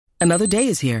Another day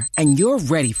is here, and you're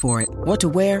ready for it. What to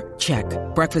wear? Check.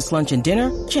 Breakfast, lunch, and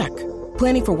dinner? Check.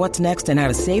 Planning for what's next and how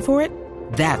to save for it?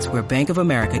 That's where Bank of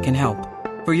America can help.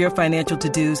 For your financial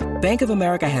to-dos, Bank of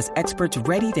America has experts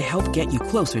ready to help get you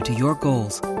closer to your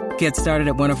goals. Get started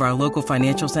at one of our local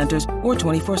financial centers or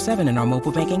 24/7 in our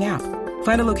mobile banking app.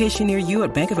 Find a location near you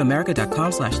at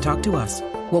bankofamerica.com/talktous.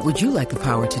 What would you like the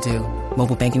power to do?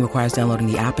 Mobile banking requires downloading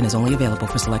the app and is only available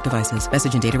for select devices.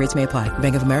 Message and data rates may apply.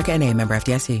 Bank of America N.A., member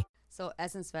FDIC. So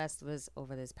Essence Fest was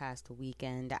over this past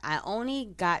weekend. I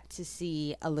only got to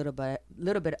see a little bit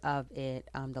of it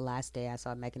the last day. I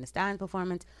saw Megan Thee Stallion's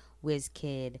performance,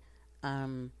 WizKid.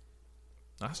 I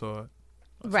saw it.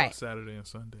 Right. Saw Saturday and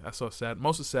Sunday. I saw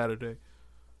most of Saturday,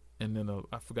 and then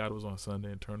I forgot it was on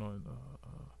Sunday and turned on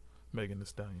Megan Thee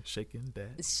Stallion shaking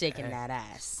that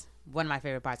ass. One of my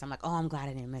favorite parts. I'm like, oh, I'm glad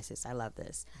I didn't miss this. I love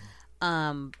this.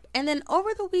 And then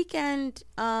over the weekend,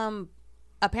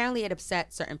 apparently it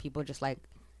upset certain people, just like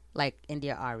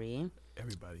India Ari.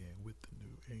 Everybody ain't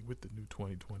with the new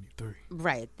 2023.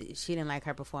 Right. She didn't like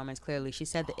her performance, clearly. She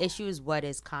said the issue is what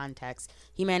is context.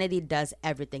 Humanity does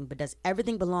everything, but does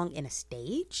everything belong in a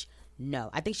stage? No.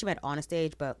 I think she meant on a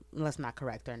stage, but let's not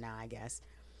correct her now, I guess.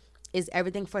 Is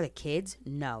everything for the kids?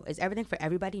 No. Is everything for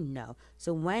everybody? No.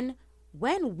 So when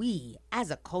we,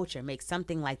 as a culture, make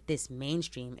something like this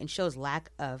mainstream and shows lack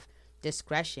of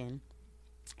discretion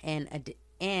and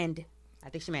I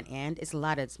think she meant it's a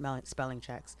lot of spelling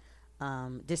checks,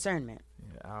 discernment.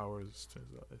 Yeah, ours,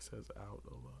 it says out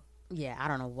a lot. Yeah, I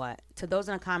don't know what. To those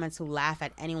in the comments who laugh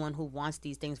at anyone who wants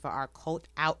these things for our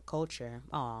out culture,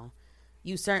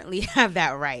 you certainly have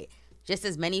that right. Just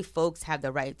as many folks have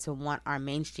the right to want our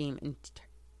mainstream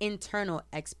internal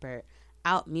expert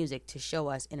out music to show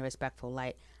us in a respectful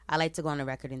light. I like to go on the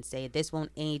record and say this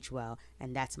won't age well,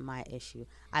 and that's my issue.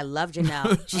 I love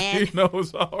Janelle. She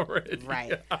knows already.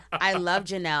 Right. I love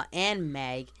Janelle and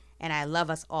Meg, and I love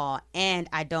us all, and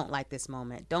I don't like this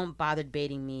moment. Don't bother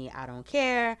debating me. I don't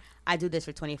care. I do this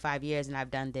for 25 years, and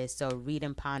I've done this, so read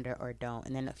and ponder or don't,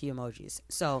 and then a few emojis.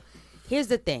 So here's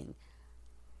the thing.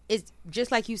 It's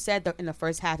just like you said in the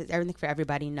first half, it's everything for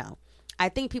everybody. No. I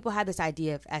think people have this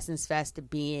idea of Essence Fest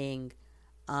being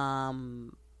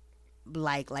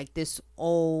like this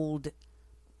old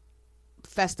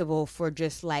festival for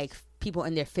just like people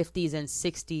in their 50s and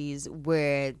 60s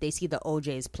where they see the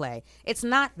OJs play. It's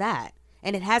not that,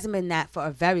 and it hasn't been that for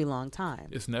a very long time.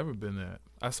 It's never been that.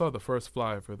 I saw the first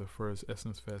flyer for the first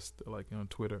Essence Fest like on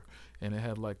Twitter, and it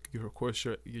had like your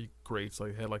greats,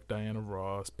 like it had like Diana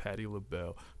Ross, Patti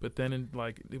LaBelle, but then it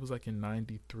was like in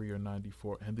 93 or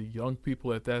 94, and the young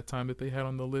people at that time that they had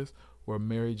on the list were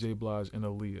Mary J. Blige and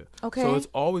Aaliyah. Okay. So it's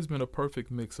always been a perfect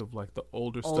mix of like the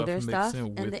older stuff mixed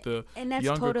in with the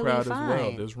younger totally crowd fine. As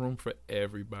well. There's room for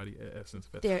everybody at Essence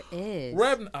Fest. There is.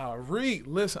 Reverend Ari,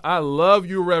 listen, I love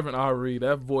you, Reverend Ari.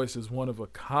 That voice is one of a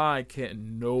kind. Can't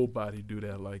nobody do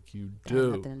that like you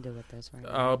do. Nothing to do with this right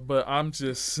now. But I'm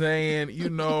just saying,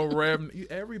 Reverend,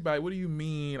 everybody, what do you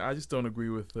mean? I just don't agree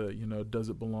with does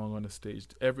it belong on the stage?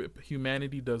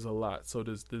 Humanity does a lot. So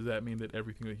does that mean that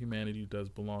everything that humanity does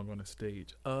belong on a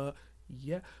stage?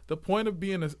 Yeah. The point of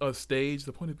being a stage,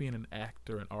 the point of being an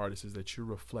actor, an artist, is that you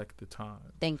reflect the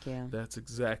time. Thank you. That's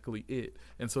exactly it.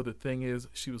 And so the thing is,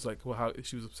 she was like,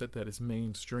 she was upset that it's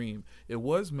mainstream. It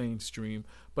was mainstream,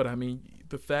 but I mean,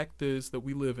 the fact is that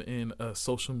we live in a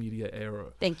social media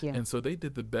era. Thank you. And so they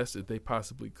did the best that they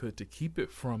possibly could to keep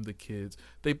it from the kids.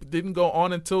 They didn't go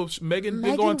on until Megan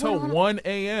didn't go until 1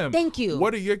 a.m. Thank you.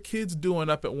 What are your kids doing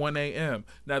up at 1 a.m.?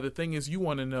 Now the thing is, you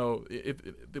want to know if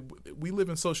we live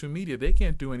in social media. They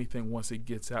can't do anything once it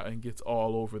gets out and gets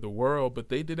all over the world, but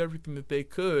they did everything that they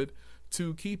could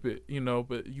to keep it,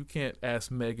 but you can't ask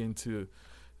Megan to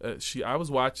I was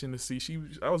watching to see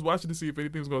if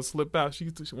anything was going to slip out.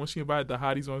 When she invited the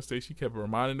hotties on stage, she kept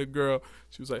reminding the girl.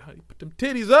 She was like, "Honey, put them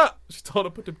titties up." She told her,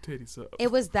 "Put them titties up."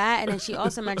 It was that, and then she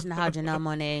also mentioned how Janelle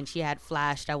Monáe and she had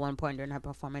flashed at one point during her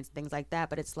performance, things like that.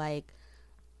 But it's like,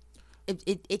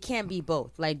 it can't be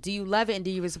both. Like, do you love it and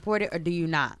do you support it, or do you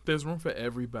not? There's room for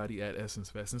everybody at Essence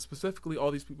Fest, and specifically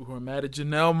all these people who are mad at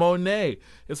Janelle Monáe.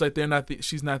 It's like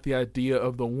she's not the idea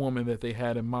of the woman that they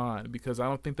had in mind, because I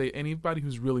don't think anybody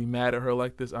who's really mad at her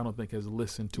like this, I don't think has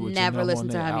listened to a never Janelle listened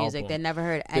Monáe to her album. music. They never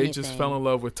heard anything. They just fell in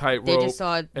love with Tightrope. They just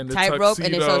saw Tightrope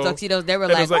and they saw Tuxedos. They were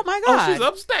like, "Oh my God, oh, she's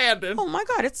upstanding. Oh my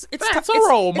God, it's a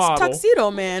role model. It's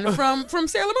Tuxedo Man from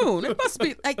Sailor Moon. It must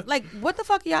be like what the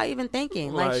fuck are y'all even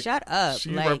thinking? Like shut up." up.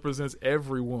 She like, represents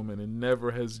every woman and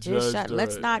never has judged her.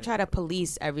 Let's not try to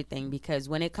police everything, because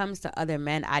when it comes to other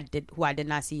men, who I did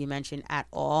not see you mention at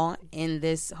all in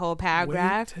this whole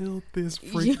paragraph. Wait till this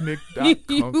Freaknik doc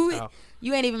comes out.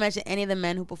 You ain't even mentioned any of the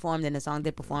men who performed in the song they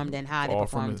performed and how they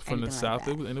performed. From the South,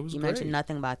 like and it was you great. mentioned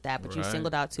nothing about that, but you Right.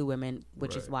 singled out 2 women,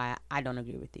 which is why I don't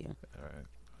agree with you. All right.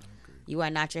 I agree. You are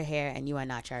not your hair, and you are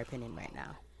not your opinion right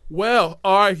now. Well,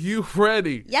 are you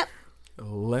ready? Yep.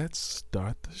 Let's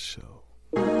start the show.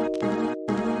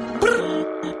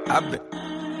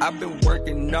 I've been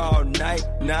working all night.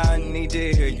 Now I need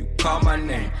to hear you call my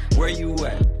name. Where you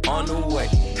at? On the way.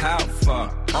 How far?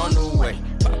 On the way.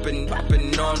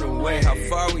 Popping on the way. How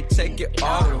far we take it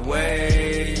all the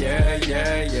way? Yeah.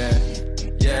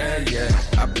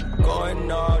 I've been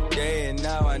going all day and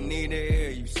now I need to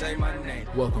hear you say my name.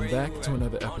 Welcome back to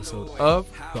another episode of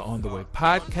the On The Way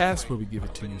podcast, where we give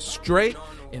it to you straight.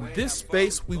 In this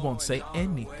space, we won't say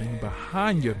anything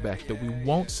behind your back that we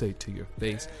won't say to your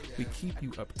face. We keep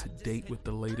you up to date with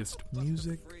the latest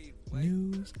music,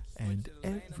 news, and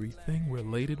everything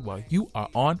related while you are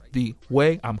on the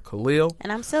way. I'm Khalil.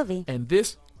 And I'm Sylvie. And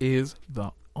this is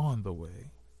the On The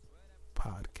Way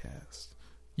podcast.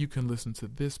 You can listen to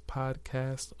this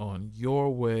podcast on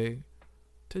your way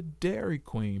to Dairy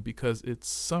Queen because it's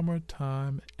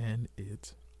summertime and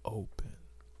it's open.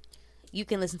 You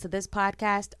can listen to this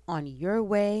podcast on your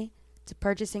way to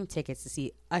purchasing tickets to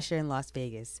see Usher in Las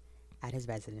Vegas at his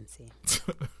residency.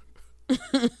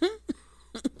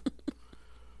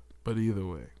 But either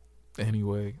way,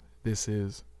 anyway, this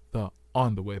is the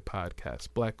On The Way podcast.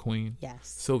 Black Queen, Yes.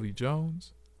 Sylvie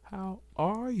Jones, how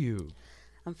are you?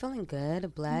 I'm feeling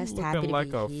good, blessed, Looking happy to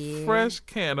like be a here. fresh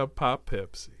can of Pop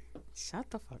Pepsi. Shut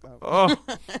the fuck up. Oh,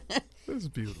 this is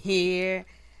beautiful. Here,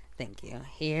 thank you.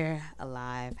 Here,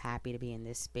 alive, happy to be in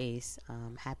this space.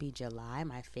 Happy July,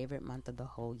 my favorite month of the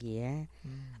whole year.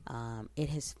 It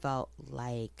has felt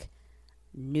like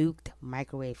nuked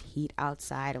microwave heat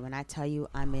outside, and when I tell you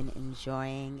I'm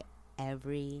enjoying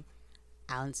every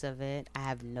ounce of it, I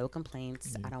have no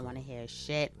complaints. I don't want to hear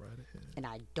shit, Right ahead. and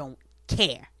I don't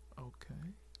care. Okay.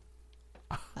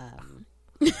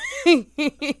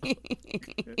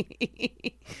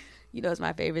 You know, it's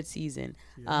my favorite season.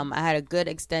 I had a good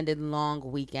extended long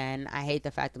weekend. I hate the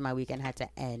fact that my weekend had to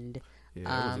end.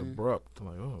 Yeah, it was abrupt.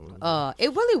 Like,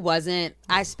 It really wasn't.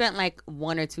 I spent like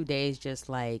 1 or 2 days just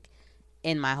like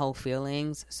in my whole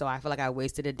feelings, so I feel like I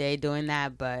wasted a day doing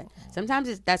that, but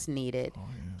sometimes that's needed.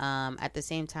 At the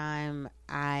same time,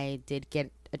 I did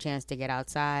get a chance to get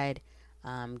outside,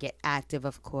 get active,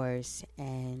 of course,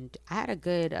 and I had a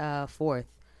good 4th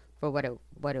for what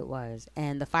it was.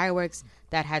 And the fireworks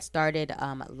that had started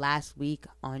last week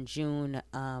on June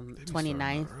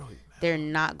 29th, they're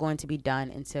not going to be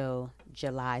done until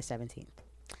July 17th.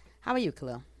 How about you,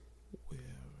 Khalil? Well,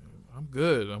 I'm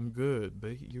good.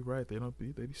 You're right. They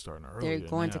be starting early. They're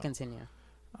going to continue.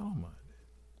 I don't mind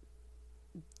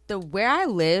it. Where I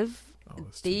live,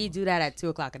 It's they too do that at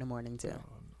 2:00 in the morning too. No.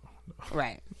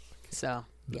 Right. So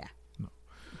yeah.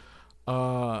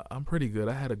 I'm pretty good.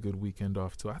 I had a good weekend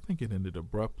off too. I think it ended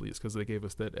abruptly. It's because they gave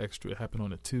us that extra. It happened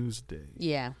on a Tuesday.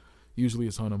 Yeah. Usually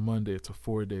it's on a Monday. It's a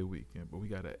 4-day weekend, but we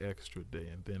got an extra day,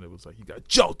 and then it was like you got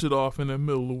jolted off in the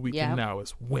middle of the week, and now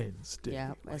it's Wednesday.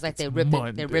 Yeah, it's like they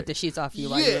ripped the sheets off you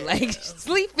while you're like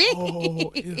sleeping.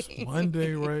 Oh, it's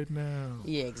Monday right now.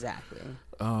 Yeah, exactly.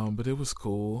 But it was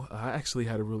cool. I actually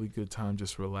had a really good time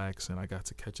just relaxing. I got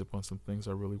to catch up on some things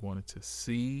I really wanted to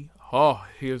see. Oh,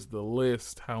 here's the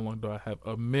list. How long do I have?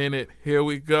 A minute. Here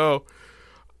we go.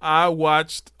 I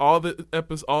watched all the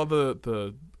episodes, all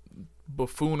the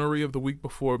buffoonery of the week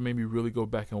before. It made me really go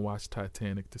back and watch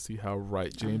Titanic to see how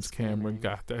right James Cameron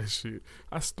got that shit.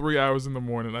 That's 3 hours in the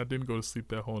morning. I didn't go to sleep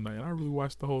that whole night. And I really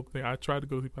watched the whole thing. I tried to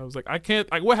go to sleep. I was like, I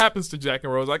can't. Like, what happens to Jack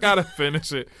and Rose? I gotta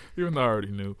finish it, even though I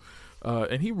already knew.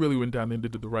 And he really went down and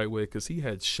did it the right way because he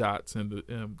had shots and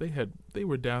they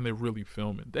were down there really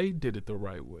filming. They did it the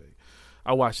right way.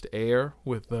 I watched Air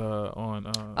with on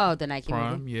the Nike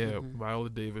Prime. movie? Yeah, Viola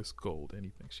Davis, gold.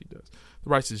 Anything she does. The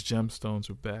Righteous Gemstones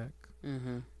are back.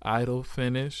 Idol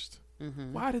finished.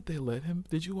 Why did they let him?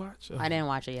 Did you watch? I didn't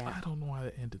watch it yet. I don't know why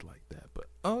it ended like that, but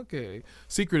okay.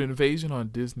 Secret Invasion on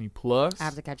Disney Plus. I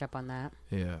have to catch up on that.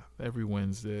 Yeah, every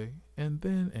Wednesday. And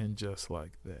just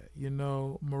like that. You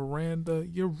know, Miranda,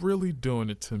 you're really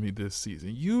doing it to me this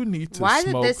season. You need to Why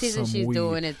smoke is it this season some she's weed.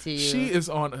 doing it to you? She is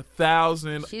on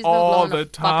 1,000 She's been all blowing the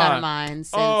fuck out of time. mine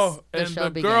since the show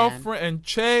the began. girlfriend and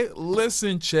Che,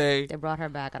 listen, Che. They brought her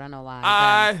back. I don't know why.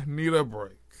 I need a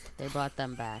break. They brought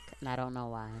them back, and I don't know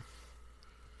why.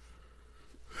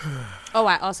 Oh,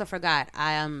 I also forgot.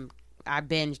 I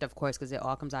binged, of course, because it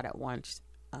all comes out at once.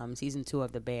 season 2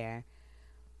 of The Bear.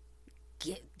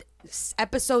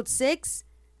 Episode 6,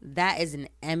 that is an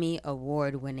Emmy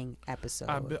award-winning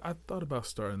episode. I thought about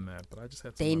starting that, but I just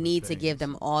had. They need to give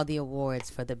them all the awards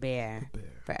for The Bear.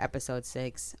 For episode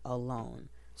 6 alone.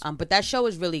 But that show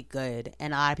is really good,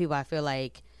 and a lot of people, I feel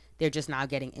like, they're just now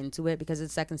getting into it because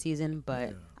it's second season,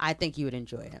 but I think you would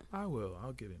enjoy it. I will.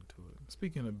 I'll get into it.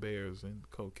 Speaking of bears and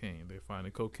cocaine, they're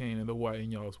finding cocaine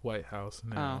in y'all's White House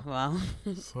now. Oh, well.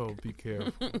 So be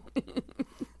careful.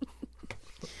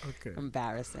 Okay.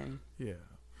 Embarrassing. Yeah.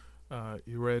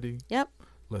 You ready? Yep.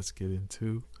 Let's get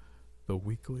into the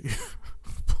weekly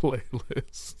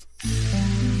playlist.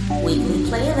 Weekly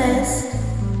playlist.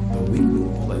 The weekly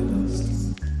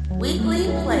playlist. Weekly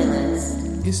playlist.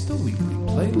 It's the weekly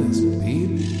playlist,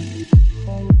 baby.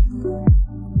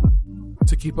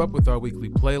 To keep up with our weekly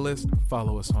playlist,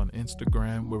 follow us on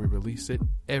Instagram, where we release it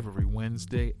every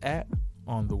Wednesday at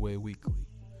On The Way Weekly.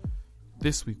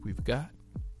 This week we've got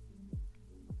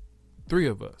Three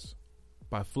of Us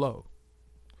by Flo,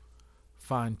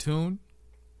 Fine Tune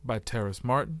by Terrace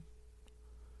Martin,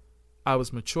 I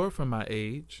Was Mature for My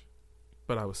Age,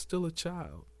 but I Was Still a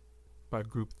Child by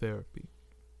Group Therapy,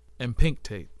 and Pink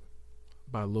Tape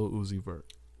by Lil Uzi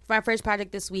Vert. For my first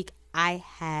project this week, I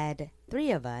had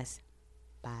Three of Us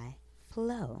by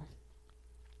Flo.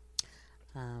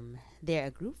 They're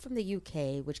a group from the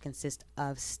UK which consists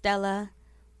of Stella,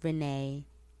 Renee,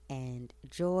 and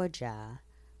Georgia,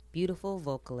 beautiful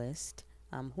vocalists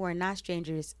who are not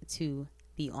strangers to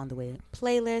the On The Way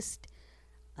playlist.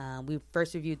 We've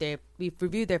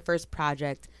reviewed their first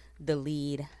project, The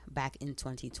Lead, back in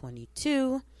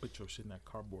 2022. Put your shit in that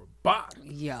cardboard box.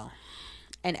 Yo.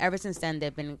 And ever since then,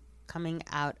 they've been coming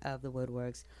out of the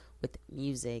woodworks with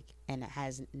music, and it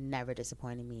has never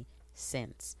disappointed me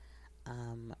since.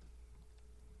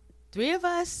 Three of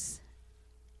Us,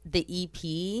 the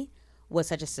EP, was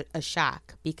such a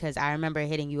shock, because I remember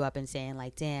hitting you up and saying,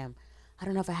 like, damn, I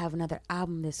don't know if I have another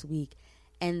album this week.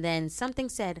 And then something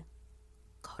said,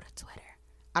 go to Twitter.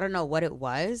 I don't know what it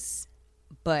was,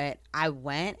 but I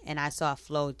went and I saw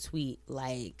Flo tweet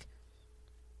like,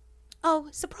 oh,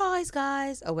 surprise,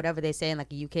 guys, or whatever they say in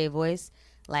like a UK voice,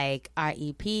 like our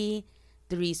EP,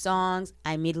 3 songs.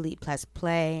 I immediately pressed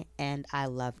play and I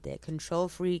loved it. Control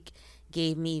Freak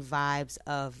gave me vibes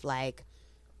of like,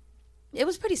 it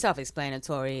was pretty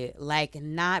self-explanatory, like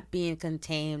not being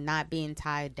contained, not being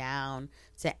tied down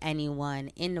to anyone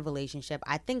in the relationship.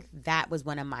 I think that was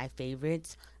one of my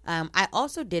favorites. I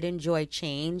also did enjoy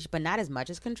Change, but not as much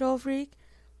as Control Freak,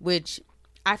 which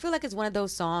I feel like is one of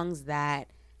those songs that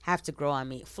have to grow on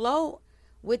me. Flo,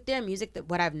 with their music,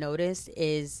 what I've noticed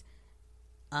is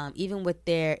even with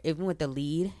the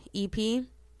Lead EP,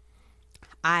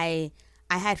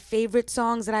 I had favorite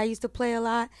songs that I used to play a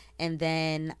lot, and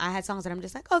then I had songs that I'm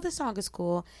just like, oh, this song is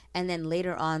cool, and then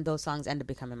later on those songs end up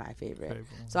becoming my favorite.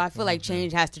 So I feel like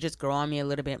Change has to just grow on me a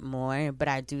little bit more, but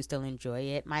I do still enjoy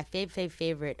it. My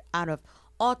favorite out of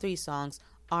all 3 songs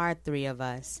are Three of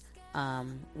Us,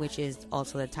 which is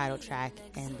also the title track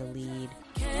and the lead.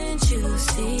 Can't you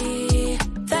see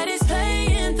that he's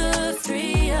playing the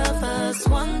 3 of us?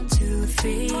 1, 2,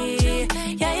 3.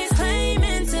 Yeah, he's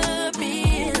claiming to be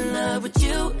in love with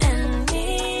you and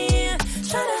me.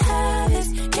 Trying to have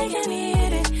his cake and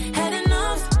eat it. Had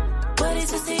enough. What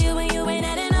is to see you when you ain't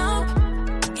had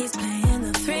enough? He's playing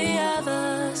the 3 of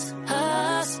us.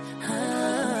 Us.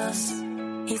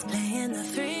 He's playing the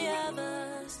 3 of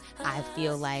us. I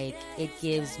feel like it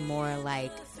gives more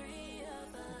like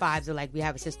vibes of like we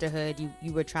have a sisterhood.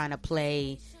 You were trying to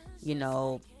play, you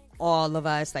know, all of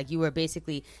us. Like you were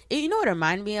basically, you know what it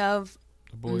reminded me of?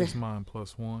 The Boy Is Mine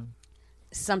 +1.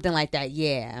 Something like that,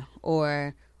 yeah.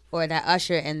 Or that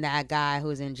Usher and that guy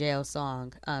who's in jail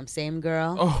song, Same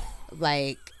Girl. Oh.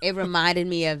 Like it reminded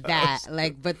me of that.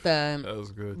 Like, but that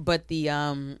was good. But the you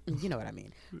know what I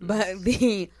mean. But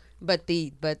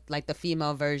like the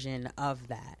female version of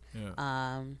that.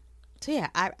 Yeah. So yeah,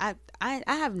 I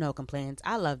have no complaints.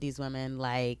 I love these women.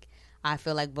 Like I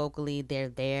feel like vocally they're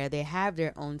there. They have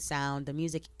their own sound. The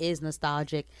music is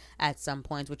nostalgic at some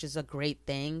points, which is a great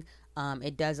thing.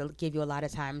 It does give you a lot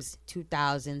of times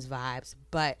 2000s vibes,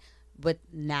 but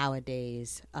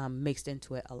nowadays mixed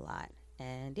into it a lot.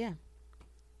 And yeah,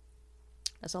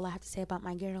 that's all I have to say about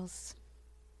my girls.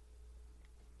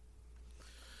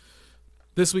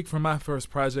 This week for my first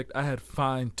project, I had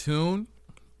Fine Tune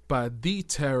by the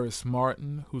Terrace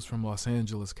Martin, who's from Los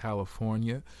Angeles,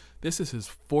 California. This is his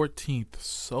 14th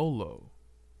solo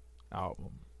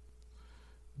album.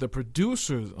 The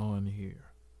producers on here.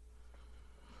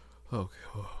 Okay,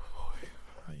 oh boy.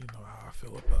 You know how I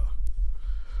feel about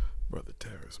Brother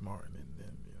Terrace Martin. And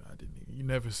then, you know, You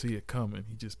never see it coming.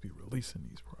 He just be releasing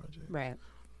these projects. Right.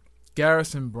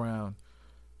 Garrison Brown,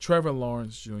 Trevor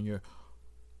Lawrence Jr.,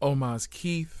 Omaz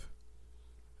Keith.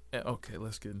 And, okay,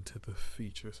 let's get into the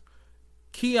features.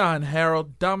 Keon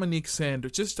Harold, Dominique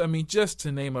Sanders, just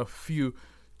to name a few.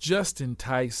 Justin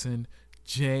Tyson,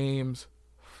 James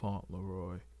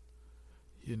Fauntleroy.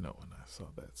 You know when I saw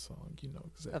that song, you know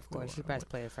exactly. Of course, you press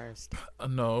play it first.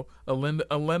 No,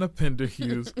 Elena Pender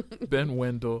Hughes, Ben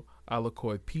Wendell,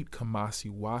 Alakoy, Pete Kamasi,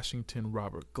 Washington,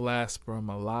 Robert Glasper,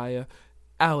 Malaya,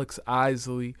 Alex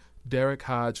Isley, Derek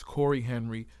Hodge, Corey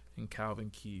Henry, and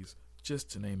Calvin Keys, just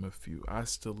to name a few. I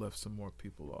still left some more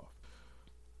people off.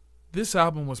 This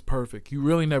album was perfect. You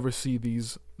really never see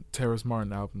these Terrace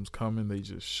Martin albums coming. They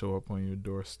just show up on your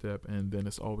doorstep, and then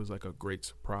it's always like a great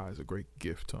surprise, a great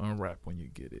gift to unwrap when you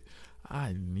get it.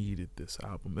 I needed this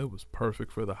album. It was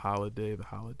perfect for the holiday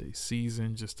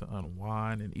season, just to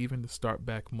unwind, and even to start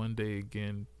back Monday,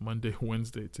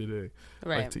 Wednesday today.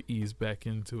 Right. Like to ease back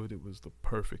into it. It was the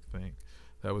perfect thing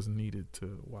that was needed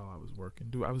while I was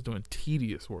working. I was doing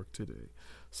tedious work today.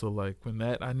 So like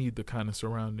I need the kind of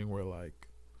surrounding where like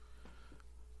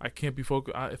I can't be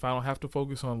focused. If I don't have to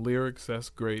focus on lyrics, that's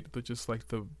great. But just like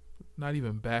not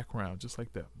even background, just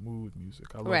like that mood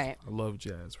music. I love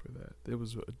jazz for that. It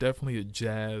was definitely a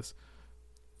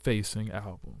jazz-facing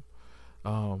album.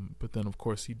 But then, of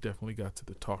course, he definitely got to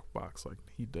the talk box like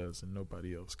he does and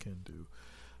nobody else can do.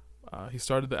 He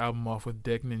started the album off with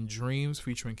Degnan Dreams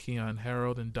featuring Keon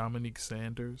Harold and Dominique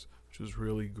Sanders, which was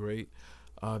really great.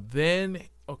 Then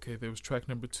there was track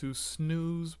number 2,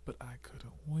 Snooze, but I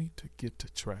couldn't wait to get to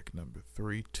track number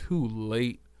 3, Too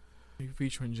Late,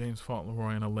 featuring James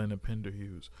Fauntleroy and Elena Pender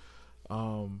Hughes.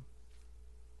 I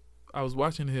was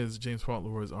watching his James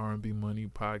Fauntleroy's R&B Money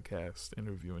podcast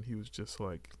interview, and he was just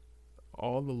like,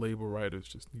 all the label writers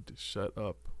just need to shut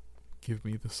up, give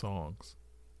me the songs,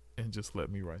 and just let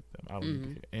me write them. I don't need to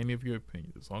hear any of your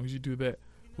opinions. As long as you do that,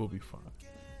 we'll be fine.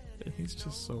 And he's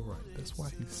just so right. That's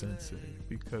why he's sensitive,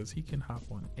 because he can hop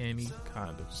on any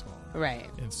kind of song, right,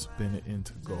 and spin it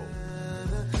into gold.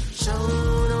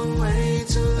 Showed way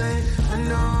too late. I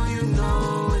know you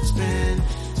know it's been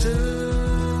too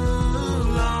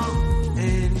long.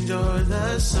 Enjoy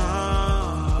the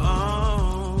song.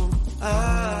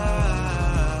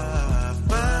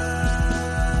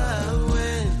 But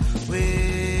when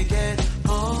we get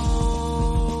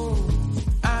home,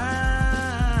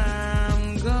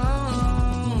 I'm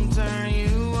gonna turn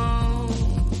you on.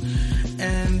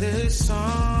 And this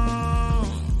song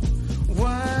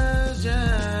was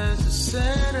just a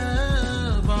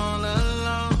setup all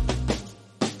along.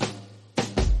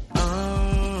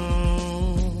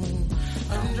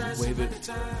 The way that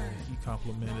he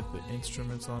complimented the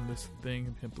instruments on this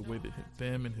thing, the way that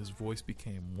them and his voice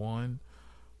became one,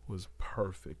 was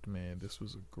perfect, man. This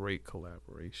was a great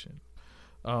collaboration.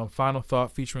 Final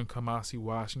Thought featuring Kamasi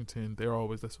Washington.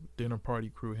 That's a dinner party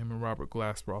crew. Him and Robert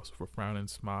Glasper also for Frowning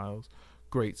Smiles.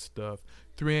 Great stuff.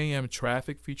 3 a.m.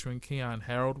 Traffic featuring Keon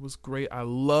Harold was great. I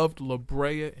loved La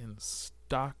Brea and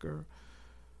Stalker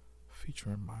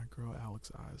featuring my girl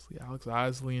Alex Isley. Alex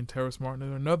Isley and Terrace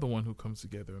Martin are another one who comes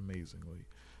together amazingly.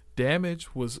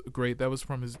 Damage was great. That was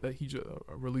from he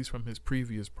released from his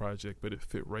previous project, but it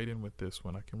fit right in with this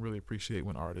one. I can really appreciate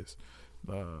when artists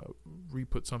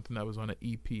re-put something that was on an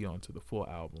EP onto the full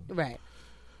album. Right.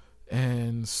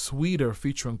 And Sweeter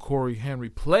featuring Corey Henry.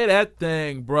 Play that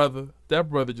thing, brother. That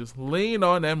brother just leaned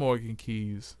on that Morgan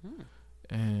keys.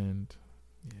 And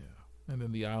yeah. And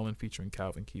then The Island featuring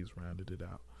Calvin Keys rounded it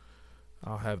out.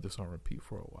 I'll have this on repeat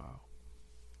for a while.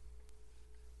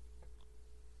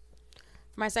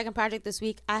 For my second project this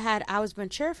week, I Was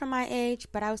Mature for My Age,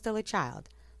 But I Was Still a Child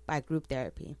by Group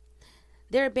Therapy.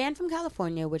 They're a band from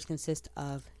California which consists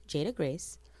of Jada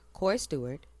Grace, Corey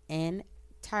Stewart, and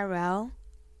Tyrell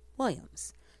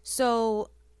Williams. So,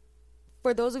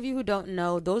 for those of you who don't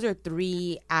know, those are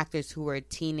 3 actors who were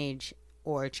teenage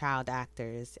or child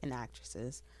actors and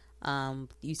actresses.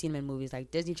 You've seen them in movies like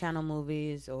Disney Channel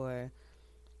movies or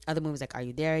other movies like Are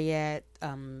You There Yet?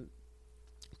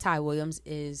 Ty Williams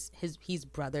is he's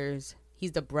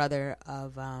the brother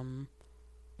of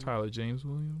Tyler James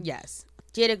Williams? Yes.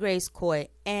 Jada Grace, Coy,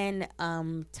 and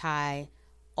Ty,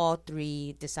 all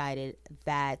 3 decided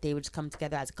that they would just come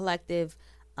together as a collective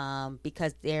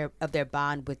because of their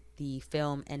bond with the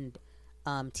film and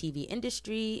TV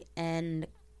industry, and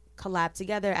collab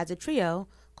together as a trio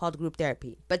called Group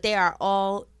Therapy. But they are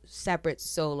all separate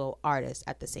solo artists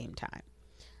at the same time.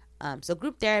 So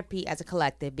Group Therapy as a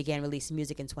collective began releasing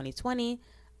music in 2020.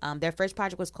 Their first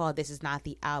project was called This Is Not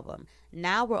the Album.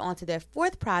 Now we're on to their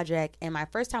 4th project, and my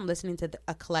first time listening to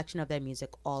a collection of their music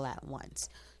all at once.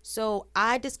 So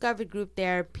I discovered group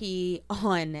therapy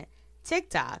on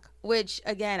TikTok, which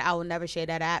again, I will never share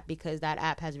that app because that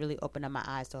app has really opened up my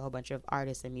eyes to a whole bunch of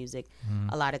artists and music.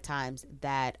 A lot of times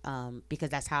that because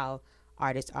that's how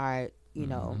artists are, you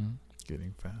know,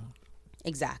 getting found.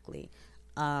 Exactly.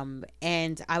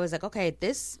 And I was like, okay,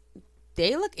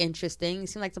 they look interesting. It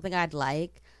seemed like something I'd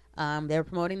like. They were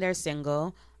promoting their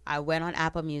single. I went on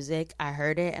Apple Music. I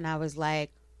heard it and I was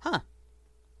like, huh.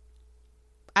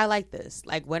 I like this.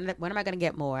 Like, when am I going to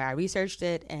get more? I researched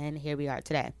it, and here we are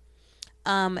today.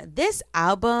 This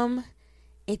album,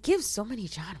 it gives so many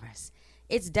genres.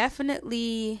 It's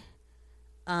definitely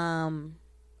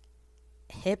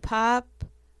hip-hop.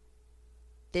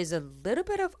 There's a little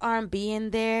bit of R&B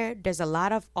in there. There's a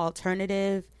lot of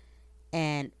alternative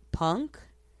and punk.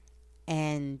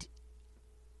 And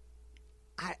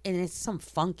it's some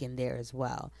funk in there as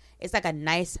well. It's like a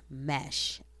nice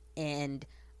mesh. And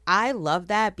I love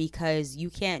that because you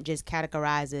can't just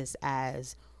categorize this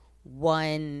as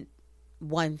one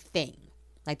thing.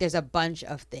 Like, there's a bunch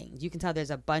of things. You can tell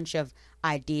there's a bunch of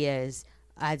ideas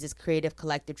as this creative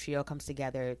collective trio comes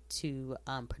together to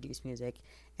produce music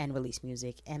and release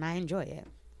music, and I enjoy it.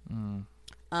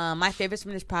 My favorites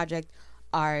from this project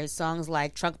are songs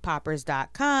like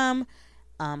trunkpoppers.com,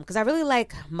 because I really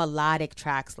like melodic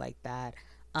tracks like that,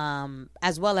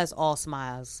 as well as All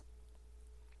Smiles.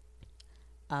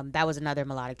 That was another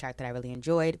melodic track that I really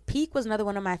enjoyed. Peak was another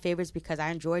one of my favorites because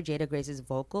I enjoyed Jada Grace's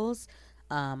vocals.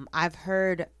 I've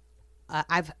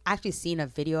actually seen a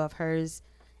video of hers,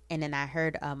 and then I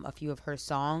heard a few of her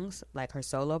songs, like her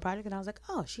solo project, and I was like,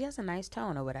 oh, she has a nice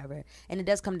tone or whatever. And it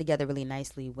does come together really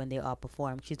nicely when they all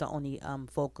perform. She's the only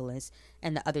vocalist,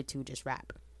 and the other two just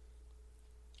rap.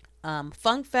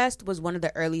 Funk Fest was one of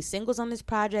the early singles on this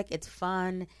project. It's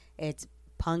fun. It's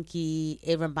punky.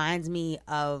 It reminds me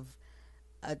of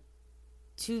a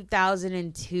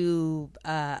 2002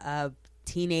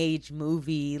 teenage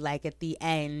movie, like at the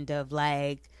end of,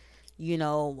 like, you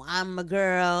know, I'm a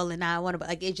girl and I want to,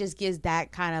 like, it just gives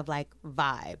that kind of like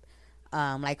vibe,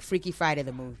 like Freaky Friday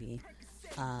the movie.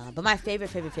 But my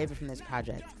favorite from this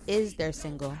project is their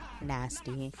single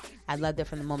Nasty. I loved it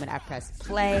from the moment I pressed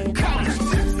play.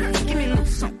 Give me a little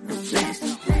something, little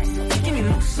nasty. Give me a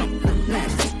little something, little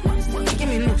nasty. Give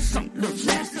me a little something, little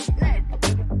nasty.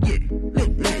 Yeah,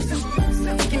 little nasty.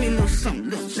 Give me a little something,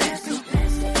 little nasty.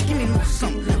 Give me a little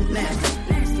something, little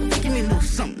nasty. Give me a little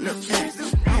something, little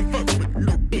nasty. I fuck with a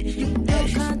little bitch, you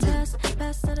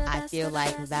I feel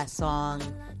like that song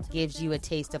gives you a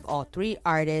taste of all three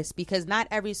artists, because not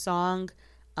every song,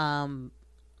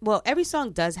 every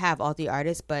song does have all three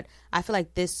artists, but I feel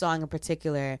like this song in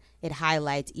particular, it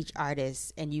highlights each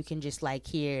artist, and you can just like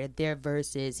hear their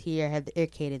verses, hear their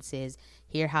cadences,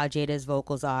 hear how Jada's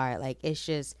vocals are. Like, it's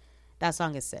just, that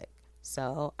song is sick.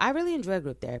 So I really enjoy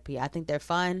Group Therapy. I think they're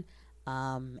fun,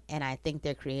 and I think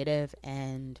they're creative,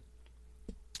 and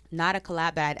not a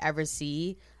collab that I'd ever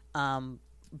see,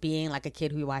 being like a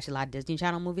kid who watched a lot of Disney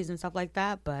Channel movies and stuff like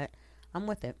that, but I'm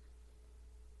with it.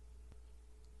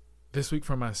 This week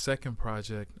for my second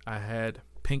project, I had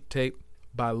Pink Tape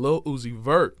by Lil Uzi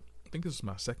Vert. I think this is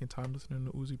my second time listening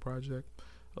to Uzi project.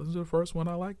 I listened to the first one,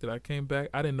 I liked it. I came back.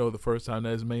 I didn't know the first time that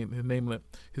his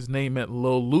name meant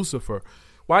Lil Lucifer.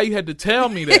 Why you had to tell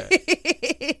me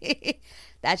that?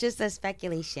 That's just a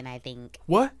speculation, I think.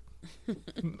 What?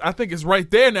 I think it's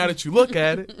right there now that you look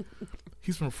at it.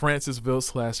 He's from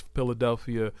Francisville /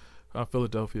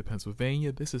 Philadelphia,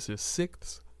 Pennsylvania. This is his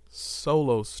 6th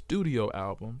solo studio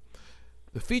album.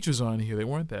 The features on here, they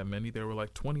weren't that many. There were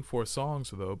like 24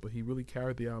 songs, though, but he really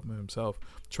carried the album himself.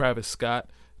 Travis Scott,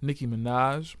 Nicki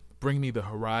Minaj, Bring Me the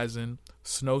Horizon,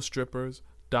 Snow Strippers,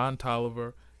 Don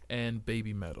Toliver, and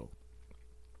Baby Metal.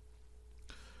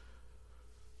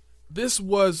 This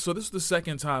was the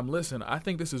second time listen. I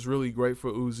think this is really great for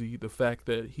Uzi. The fact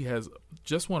that he has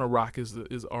Just Wanna Rock is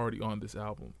already on this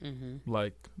album. Mm-hmm.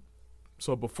 Like,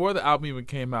 so before the album even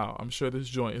came out, I'm sure this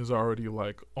joint is already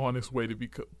like on its way to be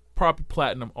probably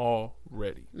platinum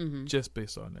already, just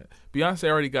based on that. Beyonce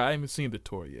already got, I haven't seen the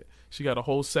tour yet. She got a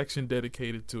whole section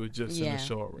dedicated to it just in the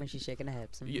show already. When she's shaking her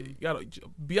hips. Mm-hmm. Yeah,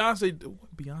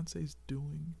 Beyonce's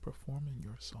performing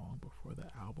your song before the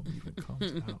album even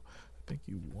comes out. I think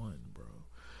you won,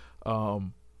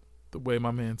 bro. The way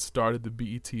my man started the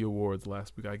BET Awards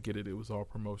last week, I get it. It was all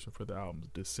promotion for the album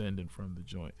Descending from the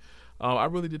joint. I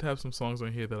really did have some songs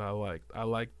on here that I liked. I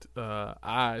liked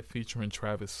I featuring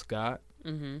Travis Scott.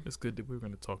 Mm-hmm. It's good that we're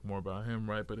going to talk more about him,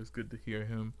 right? But it's good to hear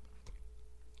him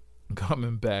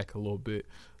coming back a little bit,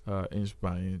 inch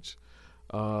by inch.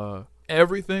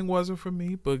 Everything wasn't for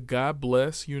me, but God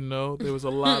bless, you know, there was a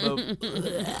lot of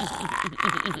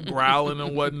growling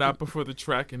and whatnot before the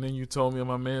track, and then you told me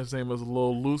my man's name was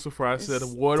Lil Lucifer. I said,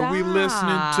 what are we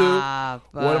listening to?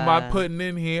 What am I putting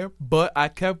in here? But I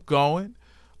kept going.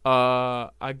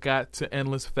 I got to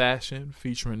Endless Fashion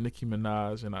featuring Nicki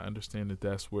Minaj, and I understand that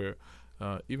that's where,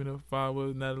 even if I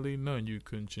was Natalie Nunn, you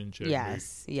couldn't chin check.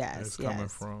 Yes. It's coming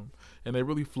from. And they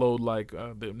really flowed like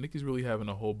Nicki's really having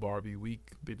a whole Barbie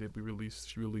week. She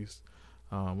released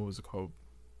what was it called?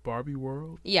 Barbie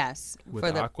World? Yes. With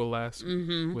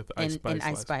Aqualast, with Ice Spice. And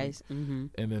Ice Spice. And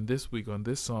then this week on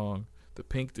this song,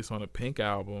 it's on a Pink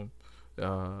album,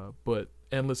 but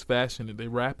Endless Fashion, they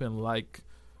rapping like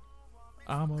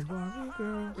I'm a Barbie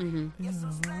girl.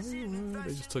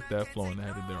 They just took that flow and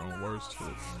added their own words to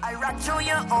it. I rock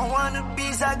Junior on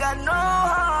wannabes, I got no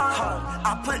heart.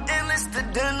 I put endless the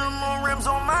denim on rims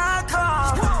on my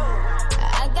car.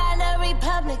 I got a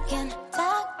Republican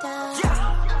doctor.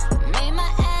 Made my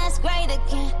ass great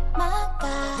again, my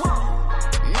God.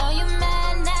 Know you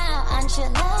mad now,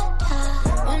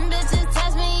 enchilada. When bitches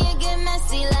touch me, you get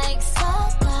messy like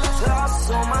soda.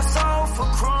 Lost on my soul for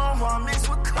chrome, I mix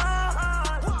with cars.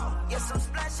 This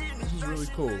is really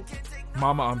cool.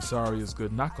 Mama, I'm Sorry is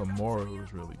good. Nakamura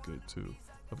was really good too.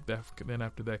 Then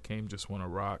after that came Just Wanna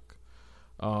Rock.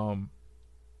 I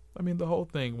mean, the whole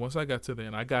thing, once I got to the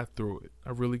end, I got through it.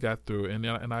 I really got through it.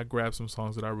 And I grabbed some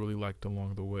songs that I really liked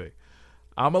along the way.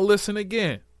 I'm going to listen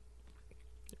again.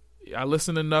 I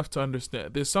listened enough to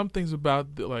understand. There's some things about,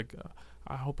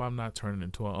 I hope I'm not turning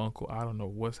into an uncle. I don't know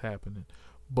what's happening.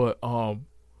 But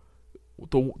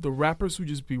the rappers who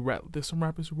just be there's some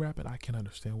rappers who rap and I can't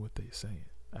understand what they're saying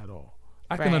at all.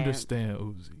 I can understand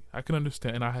Uzi. I can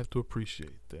understand, and I have to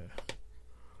appreciate that.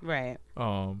 Right.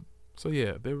 So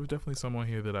yeah, there was definitely someone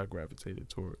here that I gravitated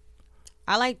toward.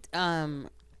 I liked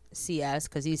CS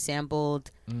because he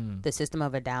sampled the System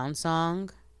of a Down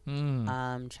song,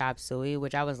 Chop Suey,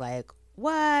 which I was like,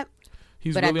 what?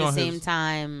 But really at the same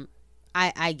time,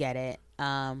 I get it.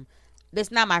 This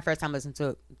is not my first time listening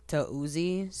to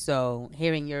Uzi, so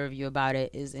hearing your review about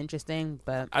it is interesting.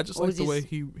 But I just like the way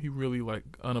he really like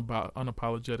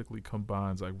unapologetically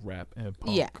combines like rap and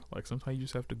punk. Yeah, like sometimes you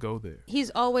just have to go there. He's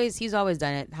always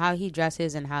done it. How he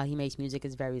dresses and how he makes music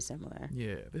is very similar.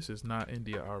 Yeah, this is not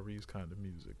India Ari's kind of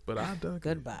music, but I dug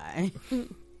Goodbye.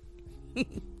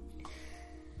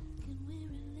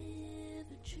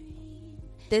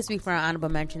 This week for our honorable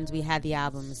mentions, we had the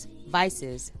albums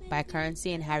Vices by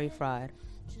Currency and Harry Fraud,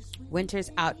 Winter's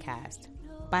Outcast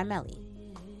by Melly,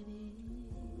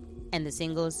 and the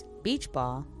singles Beach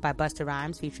Ball by Busta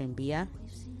Rhymes featuring Bia,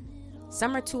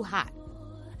 Summer Too Hot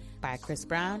by Chris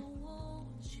Brown,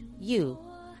 You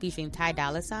featuring Ty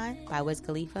Dolla $ign by Wiz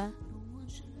Khalifa,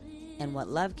 and What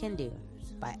Love Can Do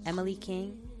by Emily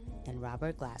King and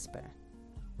Robert Glasper.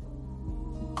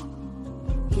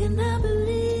 Can I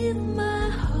believe my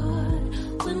heart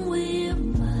when we're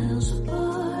miles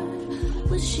apart?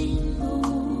 Wishing on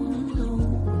a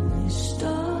lonely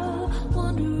star,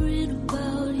 wondering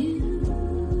about you.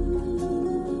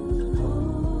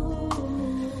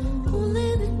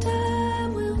 Only the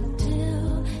time will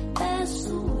tell. That's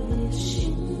the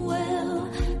wishing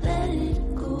well. Let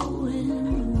it go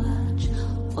and watch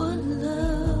what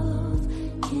love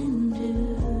can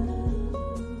do.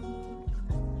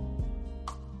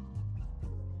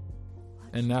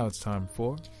 And now it's time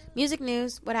for music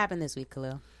news. What happened this week,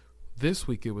 Khalil? This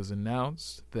week it was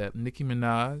announced that Nicki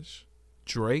Minaj,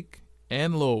 Drake,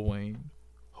 and Lil Wayne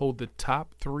hold the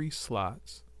top 3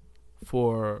 slots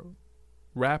for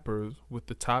rappers with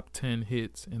the top 10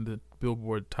 hits in the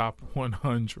Billboard Top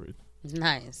 100.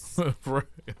 Nice.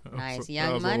 Nice.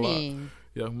 Young Money.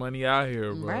 Young Money out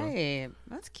here, bro. Right.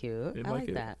 That's cute. I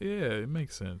like that. Yeah, it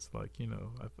makes sense. Like, you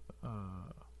know,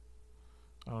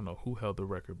 I don't know who held the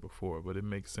record before, but it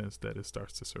makes sense that it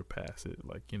starts to surpass it.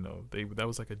 Like, you know, that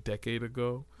was like a decade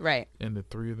ago. Right. And the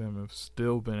 3 of them have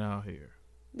still been out here.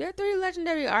 They're 3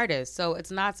 legendary artists, so it's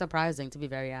not surprising, to be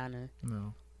very honest.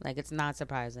 No. Like, it's not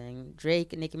surprising.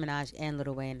 Drake, Nicki Minaj, and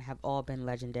Lil Wayne have all been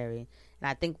legendary. And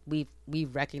I think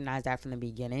we've recognized that from the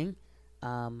beginning.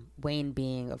 Wayne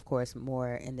being, of course,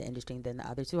 more in the industry than the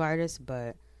other 2 artists,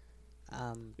 but...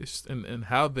 it's and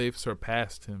how they've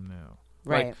surpassed him now.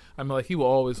 Right. Like, I mean, like, he will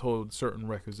always hold certain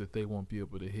records that they won't be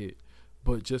able to hit.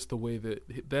 But just the way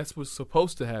that's what's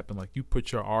supposed to happen. Like, you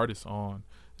put your artists on,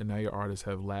 and now your artists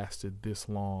have lasted this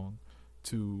long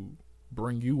to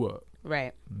bring you up.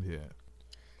 Right. Yeah.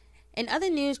 In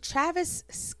other news, Travis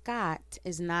Scott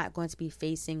is not going to be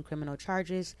facing criminal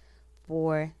charges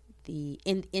for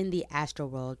in the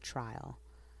Astroworld trial.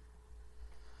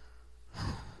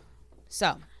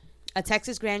 So, A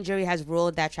Texas grand jury has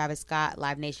ruled that Travis Scott,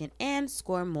 Live Nation, and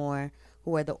Score More,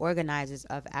 who were the organizers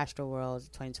of Astroworld's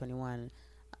 2021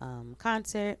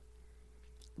 concert,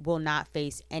 will not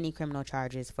face any criminal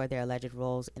charges for their alleged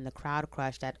roles in the crowd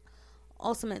crush that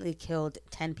ultimately killed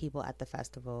 10 people at the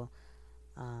festival,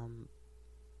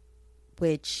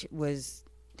 which was,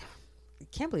 I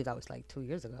can't believe that was like 2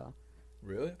 years ago.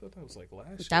 Really? I thought that was like last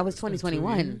year. That was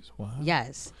 2021. Wow.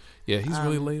 Yes. Yeah, he's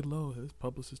really laid low. His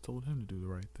publicist told him to do the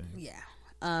right thing. Yeah.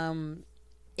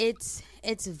 It's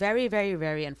very, very,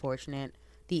 very unfortunate,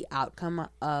 the outcome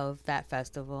of that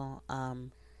festival.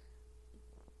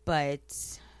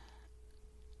 But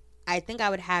I think I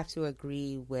would have to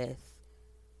agree with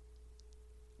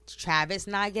Travis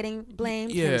not getting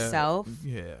blamed himself.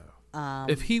 Yeah.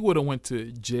 If he would have went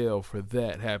to jail for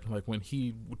that happening, like when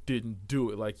he didn't do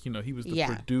it, like, you know, he was the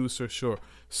producer, sure,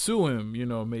 sue him, you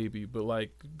know, maybe, but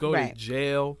like go to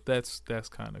jail, that's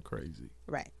kind of crazy.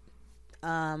 Right.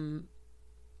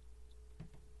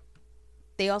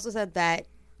 They also said that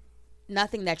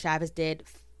nothing that Travis did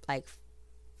like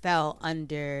fell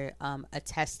under a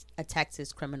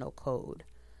Texas criminal code.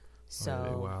 So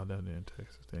they wild out there in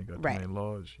Texas. They ain't got the main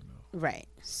laws, you know. Right.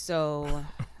 So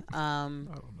I don't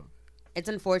know. It's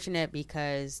unfortunate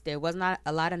because there was not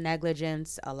a lot of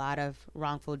negligence, a lot of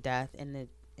wrongful death in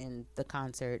the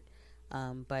concert,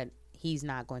 but he's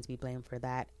not going to be blamed for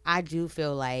that. I do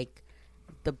feel like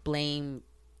the blame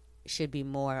should be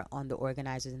more on the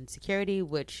organizers and security,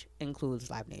 which includes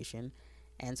Live Nation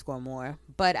and Score More.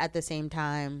 But at the same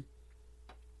time,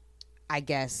 I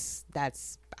guess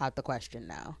that's out the question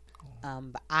now.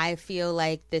 But I feel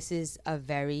like this is a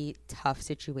very tough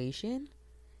situation,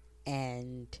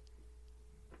 and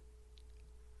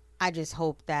I just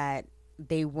hope that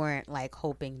they weren't like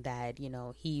hoping that, you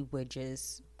know, he would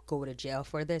just go to jail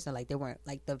for this, and like they weren't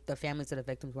like the families of the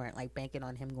victims weren't like banking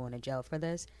on him going to jail for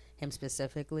this, him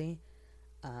specifically.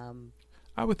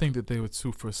 I would think that they would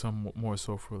sue for some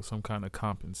kind of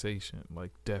compensation,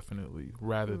 like definitely,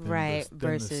 rather than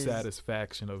the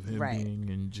satisfaction of him being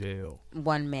in jail.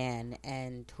 One man,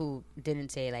 and who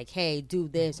didn't say like, hey, do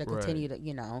this or continue to,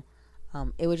 you know,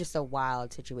 it was just a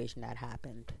wild situation that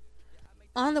happened.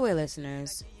 On the way,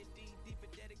 listeners,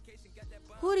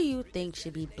 who do you think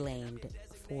should be blamed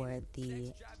for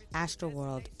the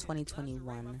Astroworld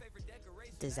 2021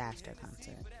 disaster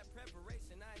concert?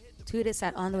 Tweet us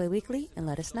at On The Way Weekly and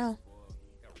let us know.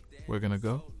 We're gonna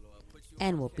go,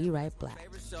 and we'll be right back.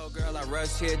 Girl, I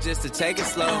rush here just to take it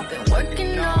slow. I've been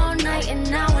working all night and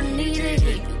now I need to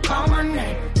hear you call my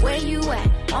name. Where you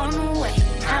at? On the way.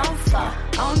 How far?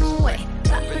 On the way.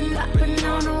 Poppin', poppin'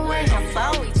 on the way. How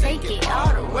far we take it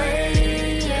all the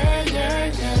way? Yeah, yeah,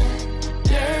 yeah.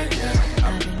 Yeah, yeah.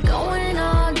 I've been going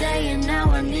all day and now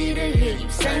I need to hear you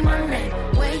say my name.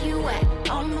 Where you at?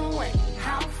 On the way.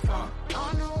 How far?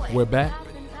 On the way. We're back,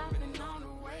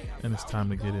 and it's time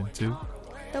to get into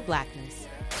the blackness.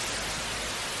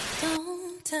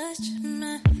 Don't touch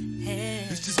my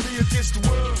head. It's just me against the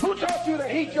world. Who taught you to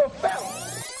heat your felt?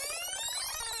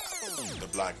 The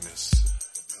blackness.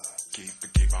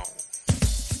 Keep on.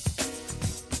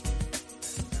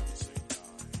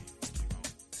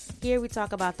 Here we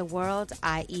talk about the world,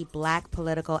 i.e. black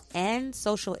political and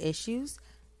social issues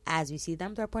as we see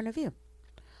them through our point of view.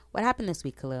 What happened this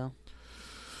week, Khalil?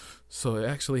 So it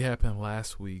actually happened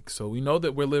last week. So we know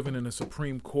that we're living in a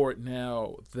Supreme Court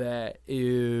now that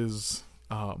is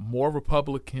more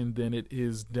Republican than it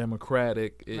is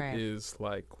Democratic. It is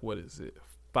like, what is it?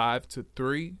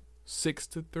 5-3,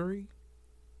 6-3.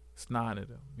 It's 9 of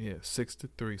them. Yeah,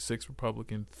 6-3. 6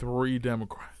 Republican, 3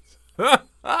 Democrats.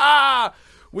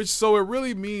 Which, so it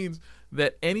really means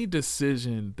that any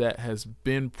decision that has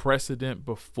been precedent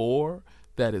before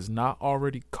that is not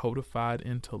already codified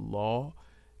into law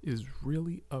is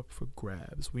really up for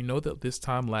grabs. We know that this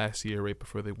time last year, right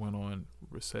before they went on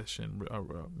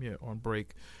on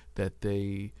break, that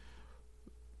they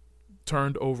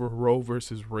turned over Roe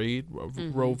versus Wade,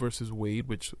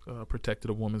 which protected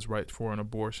a woman's right for an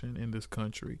abortion in this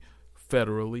country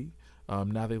federally.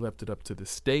 Now they left it up to the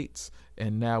states,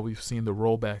 and now we've seen the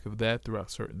rollback of that throughout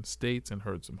certain states and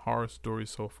heard some horror stories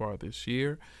so far this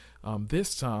year.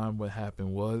 This time what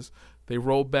happened was they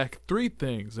rolled back 3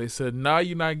 things. They said, "Now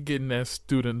you're not getting that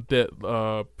student debt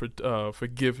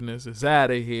forgiveness. It's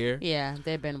out of here." Yeah,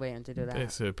 they've been waiting to do that. They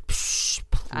said,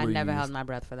 I never held my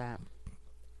breath for that.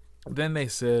 Then they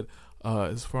said,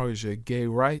 as far as your gay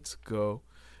rights go,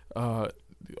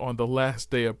 on the last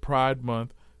day of Pride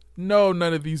Month, no,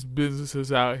 none of these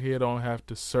businesses out here don't have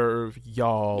to serve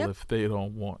y'all if they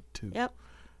don't want to. Yep.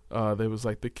 There was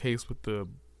like the case with the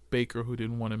baker who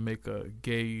didn't want to make a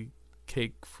gay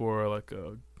cake for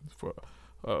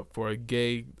for a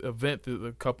gay event that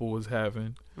the couple was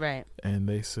having. Right. And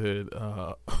they said,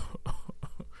 no,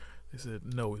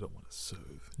 we don't want to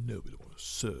serve. No, we don't want to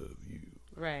serve you.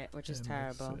 Right, which is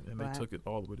terrible. They took it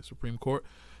all the way to the Supreme Court.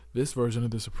 This version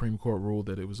of the Supreme Court ruled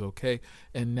that it was okay.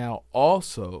 And now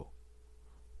also,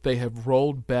 they have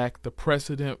rolled back the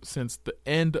precedent since the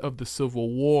end of the Civil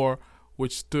War,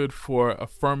 which stood for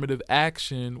affirmative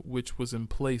action, which was in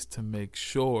place to make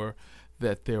sure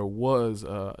that there was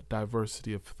a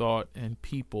diversity of thought and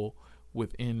people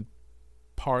within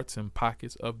parts and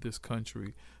pockets of this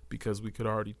country, because we could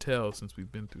already tell since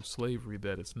we've been through slavery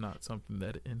that it's not something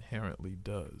that it inherently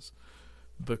does.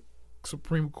 The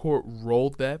Supreme Court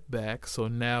rolled that back, so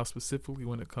now specifically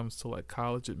when it comes to like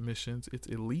college admissions, it's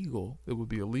illegal. It would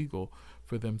be illegal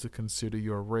for them to consider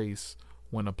your race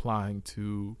when applying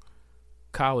to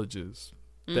colleges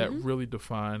that really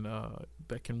define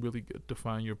that can really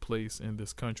define your place in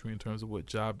this country in terms of what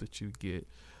job that you get,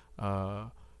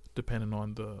 depending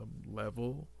on the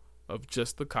level of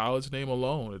just the college name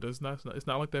alone. It's not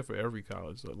like that for every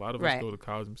college. A lot of us go to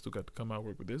college and still got to come out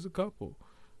work, but there's a couple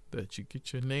that you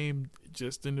get your name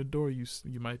just in the door, you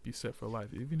might be set for life,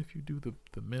 even if you do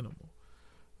the minimal.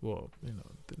 Well,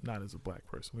 not as a black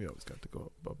person. We always got to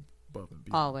go above and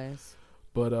beyond. Always.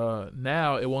 But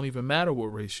now it won't even matter what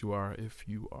race you are if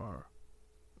you are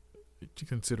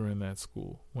considering that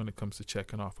school when it comes to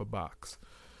checking off a box.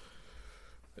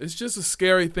 It's just a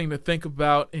scary thing to think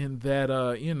about in that,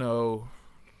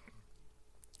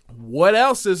 what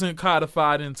else isn't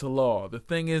codified into law? The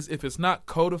thing is, if it's not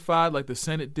codified, like the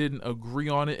Senate didn't agree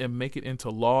on it and make it into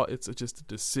law, it's just a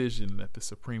decision that the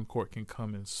Supreme Court can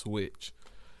come and switch.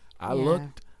 I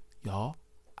looked.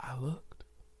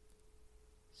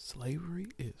 Slavery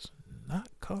is not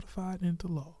codified into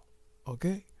law.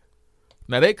 Okay?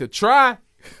 Now they could try.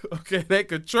 Okay, they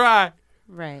could try.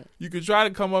 Right. You could try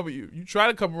to come up. You try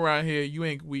to come around here.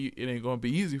 It ain't gonna be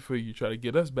easy for you. Try to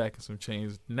get us back in some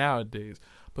chains nowadays.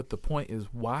 But the point is,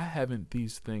 why haven't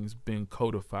these things been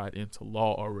codified into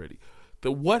law already?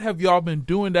 What have y'all been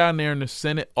doing down there in the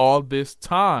Senate all this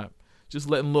time? Just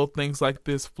letting little things like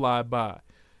this fly by.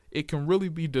 It can really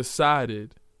be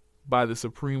decided by the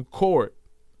Supreme Court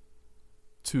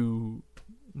to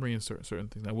reinsert certain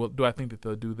things. Now, do I think that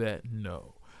they'll do that?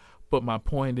 No. But my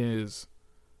point is,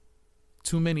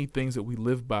 too many things that we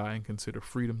live by and consider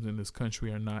freedoms in this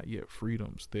country are not yet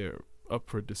freedoms. They're up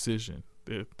for decision.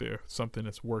 They're something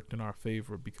that's worked in our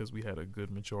favor because we had a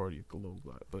good majority at the low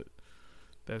block. But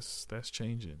that's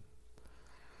changing.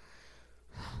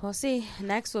 We'll see.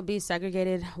 Next will be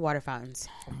segregated water fountains.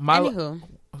 My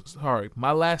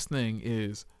last thing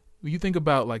is, when you think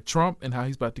about like Trump and how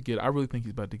I really think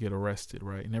he's about to get arrested,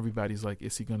 right? And everybody's like,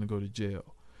 is he going to go to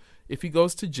jail? If he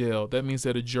goes to jail, that means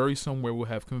that a jury somewhere will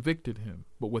have convicted him.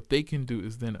 But what they can do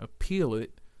is then appeal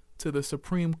it to the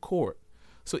Supreme Court.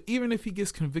 So even if he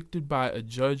gets convicted by a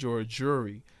judge or a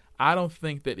jury, I don't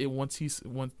think that once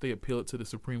they appeal it to the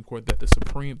Supreme Court that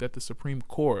the Supreme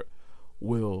Court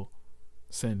will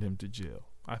send him to jail.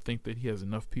 I think that he has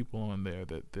enough people on there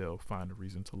that they'll find a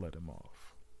reason to let him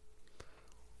off.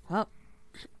 Well,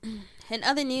 in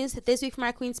other news, this week for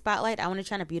my Queen Spotlight, I want to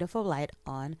shine a beautiful light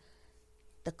on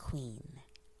the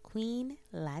Queen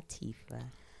Latifah.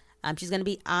 She's going to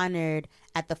be honored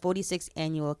at the 46th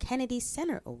Annual Kennedy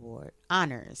Center Award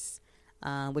Honors,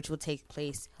 which will take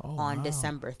place on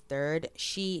December 3rd.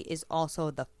 She is also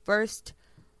the first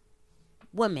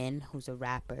woman who's a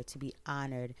rapper to be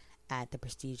honored at the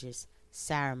prestigious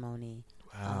ceremony.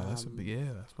 Wow, that's a big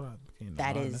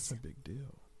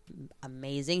deal.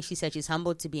 Amazing. She said she's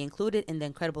humbled to be included in the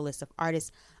incredible list of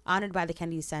artists honored by the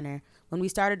Kennedy Center. When we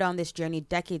started on this journey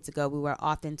decades ago, we were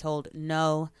often told,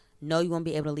 no, you won't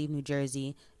be able to leave New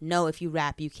Jersey. No, if you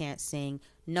rap, you can't sing.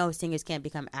 No, singers can't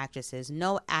become actresses.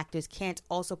 No, actors can't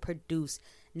also produce.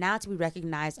 Now to be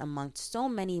recognized amongst so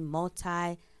many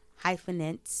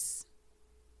multi-hyphenates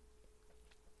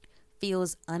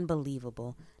feels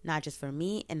unbelievable, not just for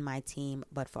me and my team,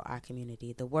 but for our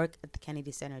community. The work that the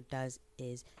Kennedy Center does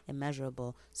is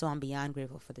immeasurable, so I'm beyond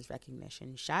grateful for this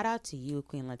recognition. Shout out to you,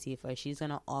 Queen Latifah. She's going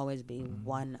to always be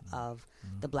one of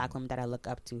the black women that I look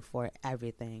up to for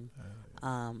everything.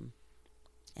 And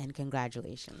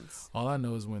congratulations. All I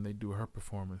know is when they do her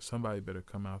performance, somebody better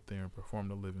come out there and perform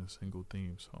the Living Single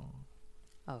theme song.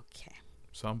 Okay.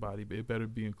 Somebody, it better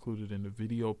be included in the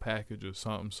video package or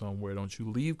something somewhere. Don't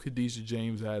you leave Khadijah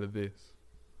James out of this.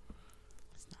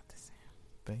 It's not the same.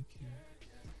 Thank you.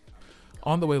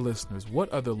 On the way, listeners, what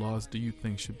other laws do you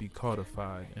think should be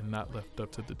codified and not left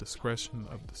up to the discretion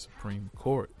of the Supreme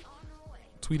Court?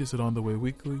 Tweet us at On The Way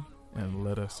Weekly and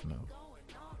let us know.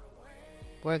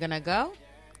 We're going to go.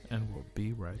 and we'll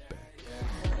be right back.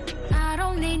 I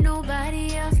don't need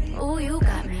nobody else. Ooh, you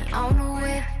got me on the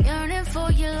way. Yearning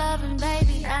for your loving,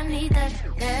 baby. I need that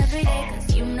every day.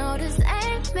 Cause you know this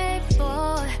ain't made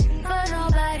for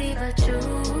nobody but you.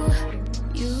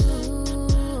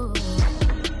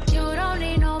 You don't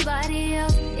need nobody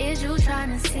else. Is you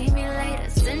trying to see me later?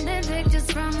 Sending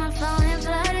pictures from my phone and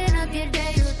flooding up your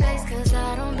database. Cause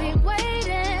I don't be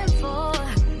waiting for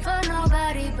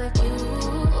nobody but you.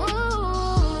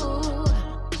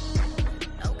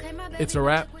 It's a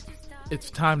wrap. It's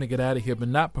time to get out of here, but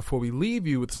not before we leave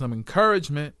you with some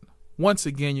encouragement. Once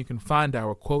again, you can find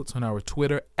our quotes on our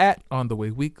Twitter at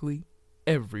OnTheWayWeekly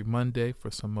every Monday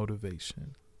for some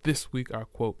motivation. This week, our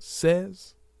quote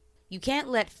says, "You can't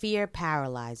let fear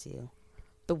paralyze you.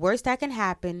 The worst that can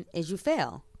happen is you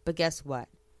fail. But guess what?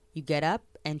 You get up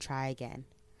and try again.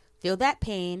 Feel that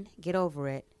pain, get over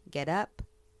it, get up,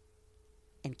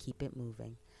 and keep it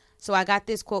moving." So I got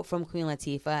this quote from Queen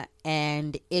Latifah,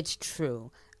 and it's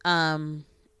true. I've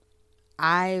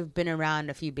been around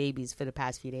a few babies for the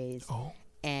past few days. Oh.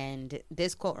 And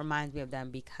this quote reminds me of them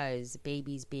because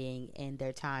babies being in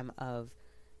their time of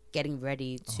getting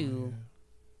ready to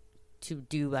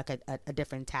do like a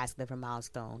different task, different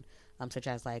milestone, such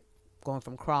as like going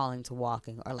from crawling to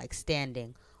walking or like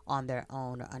standing on their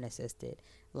own or unassisted.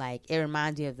 Like it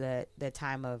reminds me of the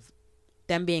time of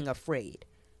them being afraid,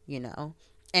 you know.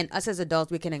 And us as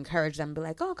adults, we can encourage them, be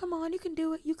like, oh, come on, you can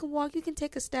do it. You can walk, you can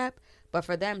take a step. But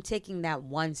for them, taking that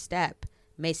one step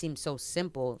may seem so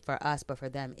simple for us, but for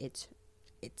them, it's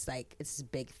like, it's this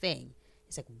big thing.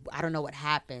 It's like, I don't know what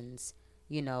happens,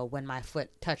 you know, when my foot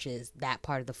touches that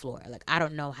part of the floor. Like, I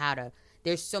don't know how to,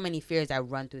 there's so many fears that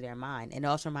run through their mind. And it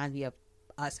also reminds me of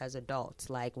us as adults.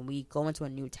 Like, when we go into a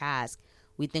new task,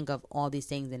 we think of all these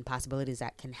things and possibilities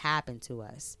that can happen to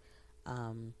us.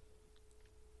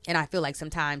 And I feel like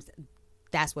sometimes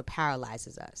that's what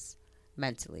paralyzes us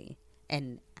mentally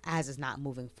and has us not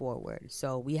moving forward.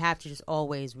 So we have to just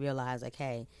always realize, like,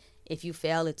 hey, if you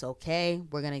fail, it's okay.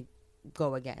 We're going to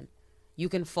go again. You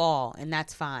can fall, and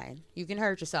that's fine. You can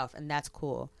hurt yourself, and that's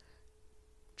cool.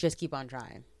 Just keep on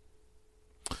trying.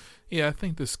 Yeah, I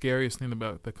think the scariest thing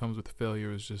that comes with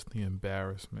failure is just the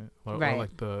embarrassment. Or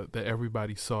like that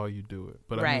everybody saw you do it.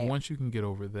 But I mean, once you can get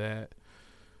over that,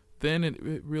 then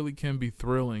it really can be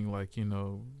thrilling, like, you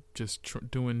know, just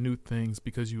doing new things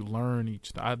because you learn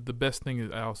each time. The best thing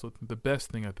I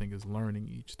think is learning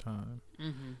each time.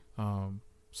 Mm-hmm.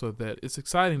 So that it's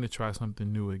exciting to try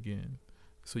something new again.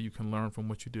 So you can learn from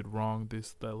what you did wrong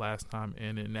the last time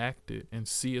and enact it and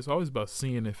see. It's always about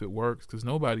seeing if it works because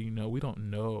we don't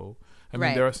know. I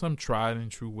mean, there are some tried and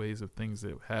true ways of things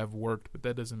that have worked, but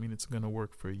that doesn't mean it's going to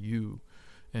work for you.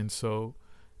 And so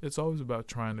it's always about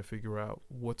trying to figure out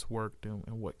what's worked and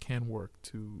what can work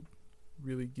to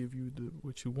really give you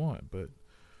what you want. But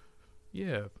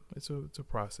yeah, it's a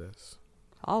process.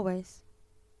 Always.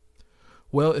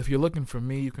 Well, if you're looking for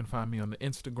me, you can find me on the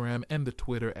Instagram and the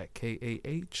Twitter at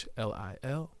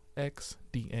KAHLILXDANIEL,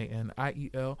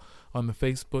 on the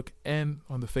Facebook and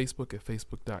on the Facebook at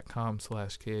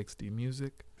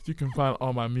facebook.com/KXDmusic. You can find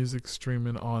all my music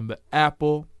streaming on the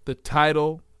Apple, the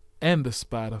Tidal, and the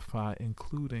Spotify,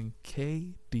 including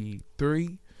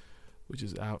KD3, which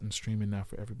is out and streaming now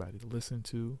for everybody to listen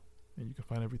to. And you can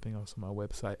find everything else on my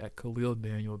website at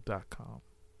KhalilDaniel.com.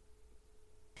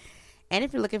 And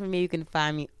if you're looking for me, you can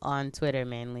find me on Twitter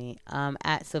mainly,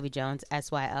 at Sylvie Jones,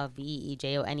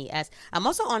 SYLVEEJONES. I'm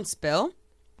also on Spill.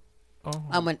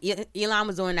 Oh. When Elon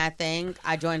was doing that thing,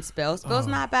 I joined Spill. Spill's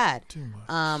not bad. Too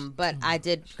much. But I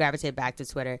did gravitate back to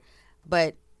Twitter.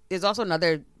 But there's also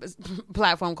another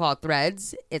platform called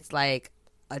Threads. It's like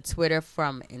a Twitter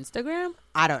from Instagram.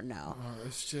 I don't know.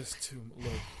 It's just too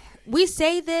much. We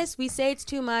say it's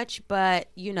too much, but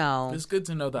you know, it's good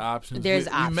to know the options. There's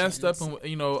we options. messed up, and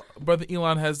you know, brother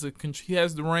Elon has the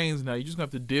reins now. You just have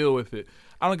to deal with it.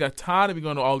 I don't got time to be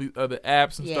going to all these other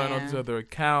apps and starting all these other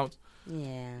accounts.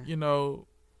 Yeah, you know,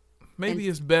 maybe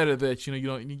it's better that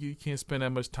you can't spend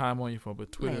that much time on your phone.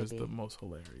 But Twitter is the most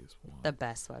hilarious one, the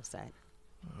best website.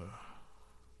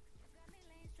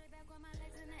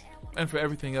 And for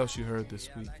everything else you heard this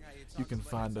week, you can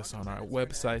find us on our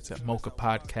websites at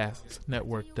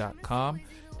mochapodcastsnetwork.com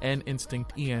and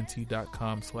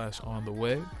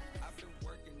instinctent.com/ontheway,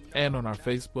 and on our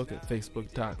Facebook at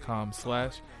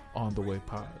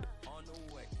facebook.com/onthewaypod.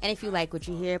 And if you like what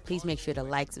you hear, please make sure to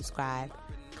like, subscribe,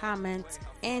 comment,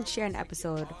 and share an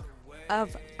episode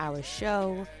of our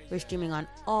show. We're streaming on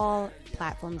all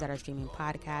platforms that are streaming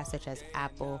podcasts, such as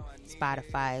Apple,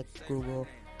 Spotify, Google,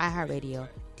 iHeartRadio,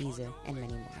 Deezer, and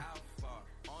many more.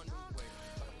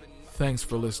 Thanks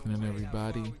for listening,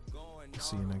 everybody. We'll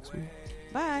see you next week.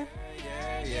 Bye.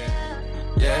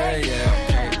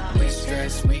 Yeah. We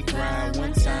stress, we grind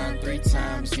 1 time, 3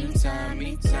 times, you time,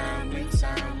 me time, we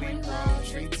time, we roll,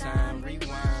 3 time,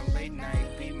 rewind, late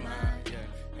night, be mine,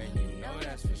 yeah. And you know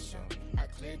that's for sure. I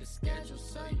cleared the schedule,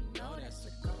 so you know that's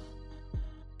a go.